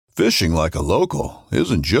Fishing like a local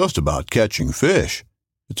isn't just about catching fish.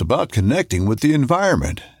 It's about connecting with the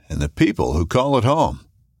environment and the people who call it home.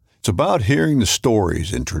 It's about hearing the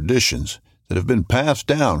stories and traditions that have been passed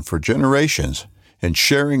down for generations and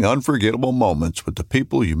sharing unforgettable moments with the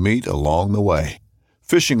people you meet along the way.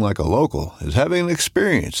 Fishing like a local is having an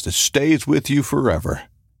experience that stays with you forever.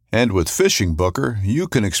 And with Fishing Booker, you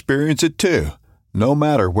can experience it too, no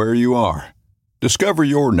matter where you are. Discover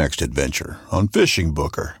your next adventure on Fishing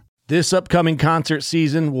Booker. This upcoming concert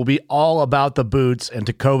season will be all about the boots, and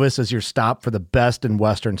Tecovas is your stop for the best in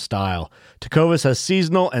Western style. Tecovas has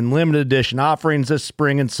seasonal and limited edition offerings this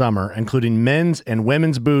spring and summer, including men's and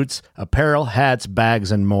women's boots, apparel, hats,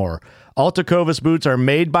 bags, and more. All Tecovas boots are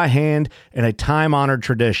made by hand in a time-honored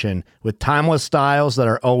tradition with timeless styles that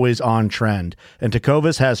are always on trend. And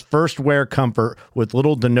Tecovas has first wear comfort with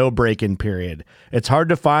little to no break-in period. It's hard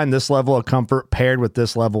to find this level of comfort paired with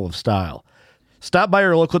this level of style. Stop by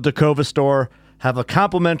your local Tecovas store, have a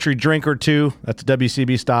complimentary drink or two, that's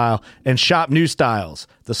WCB style, and shop new styles.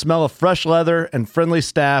 The smell of fresh leather and friendly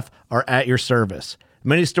staff are at your service.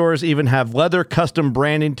 Many stores even have leather custom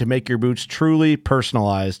branding to make your boots truly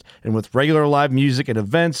personalized. And with regular live music and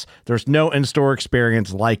events, there's no in-store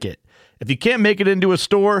experience like it. If you can't make it into a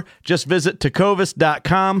store, just visit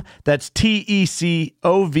tecovas.com. That's TECOVAS.com.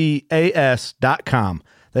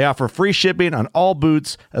 They offer free shipping on all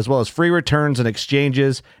boots, as well as free returns and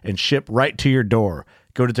exchanges, and ship right to your door.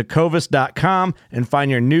 Go to tecovas.com and find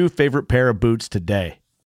your new favorite pair of boots today.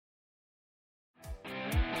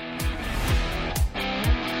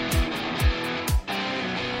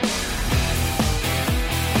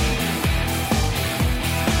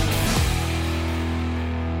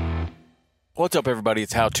 What's up, everybody?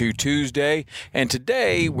 It's How To Tuesday, and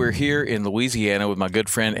today we're here in Louisiana with my good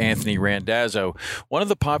friend Anthony Randazzo. One of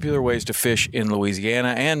the popular ways to fish in Louisiana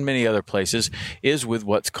and many other places is with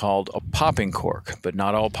what's called a popping cork, but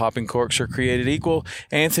not all popping corks are created equal.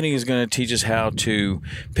 Anthony is going to teach us how to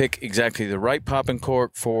pick exactly the right popping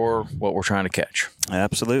cork for what we're trying to catch.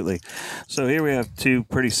 Absolutely. So here we have two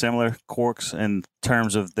pretty similar corks in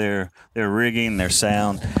terms of their rigging, their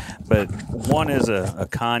sound, but one is a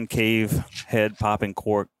concave head popping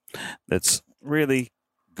cork that's really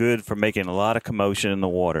good for making a lot of commotion in the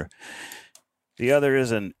water. The other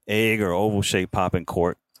is an egg or oval shaped popping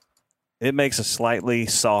cork. It makes a slightly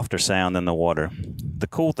softer sound in the water. The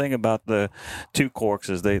cool thing about the two corks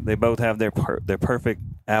is they both have their perfect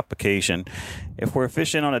application. If we're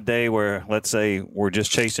fishing on a day where, let's say, we're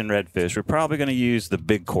just chasing redfish, we're probably going to use the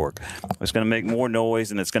big cork. It's going to make more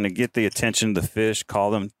noise, and it's going to get the attention of the fish,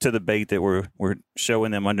 call them to the bait that we're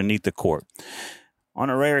showing them underneath the cork.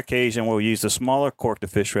 On a rare occasion, we'll use the smaller cork to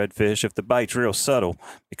fish redfish if the bite's real subtle,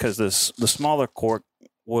 because the smaller cork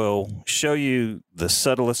will show you the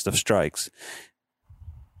subtlest of strikes.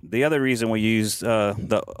 The other reason we use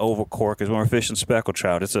the oval cork is when we're fishing speckled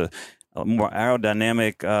trout. It's a more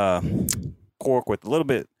aerodynamic cork with a little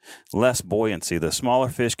bit less buoyancy. The smaller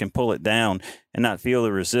fish can pull it down and not feel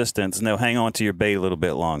the resistance, and they'll hang on to your bait a little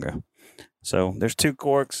bit longer. So there's two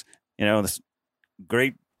corks. This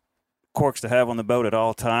great corks to have on the boat at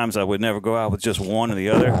all times. I would never go out with just one or the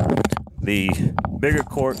other. The bigger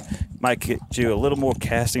cork might get you a little more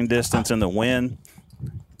casting distance in the wind.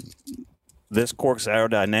 This cork's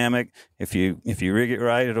aerodynamic. If you rig it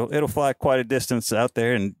right, it'll fly quite a distance out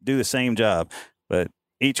there and do the same job. But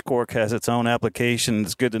each cork has its own application.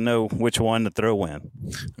 It's good to know which one to throw in.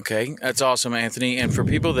 Okay, that's awesome, Anthony. And for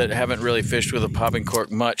people that haven't really fished with a popping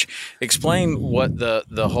cork much, explain what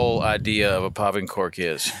the whole idea of a popping cork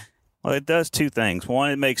is. Well, it does two things.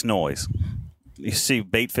 One, it makes noise. You see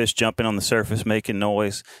bait fish jumping on the surface making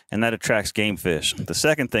noise, and that attracts game fish. The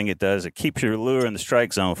second thing it does, it keeps your lure in the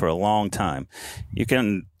strike zone for a long time. You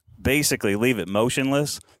can basically leave it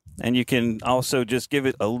motionless, and you can also just give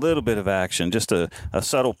it a little bit of action, just a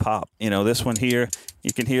subtle pop. This one here,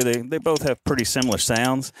 you can hear they both have pretty similar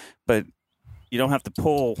sounds, but you don't have to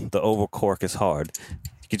pull the oval cork as hard.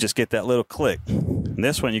 You just get that little click. And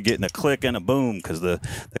this one, you're getting a click and a boom because the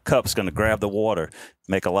cup's going to grab the water,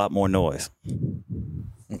 make a lot more noise.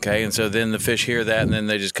 Okay, and so then the fish hear that, and then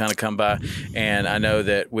they just kind of come by. And I know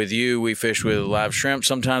that with you, we fish with live shrimp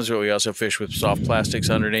sometimes, but we also fish with soft plastics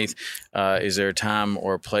underneath. Is there a time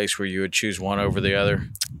or a place where you would choose one over the other?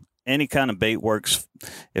 Any kind of bait works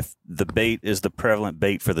if the bait is the prevalent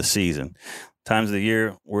bait for the season. Times of the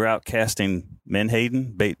year we're out casting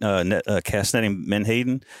menhaden, cast netting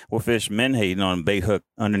menhaden. We'll fish menhaden on a bait hook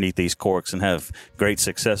underneath these corks and have great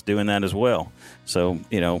success doing that as well. So,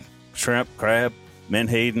 shrimp, crab,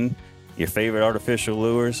 menhaden, your favorite artificial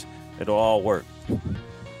lures, it'll all work.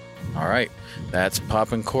 All right. That's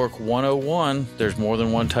Popping Cork 101. There's more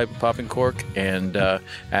than one type of popping cork, and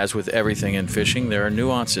as with everything in fishing, there are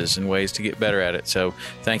nuances and ways to get better at it. So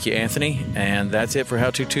thank you, Anthony, and that's it for How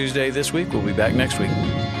To Tuesday this week. We'll be back next week.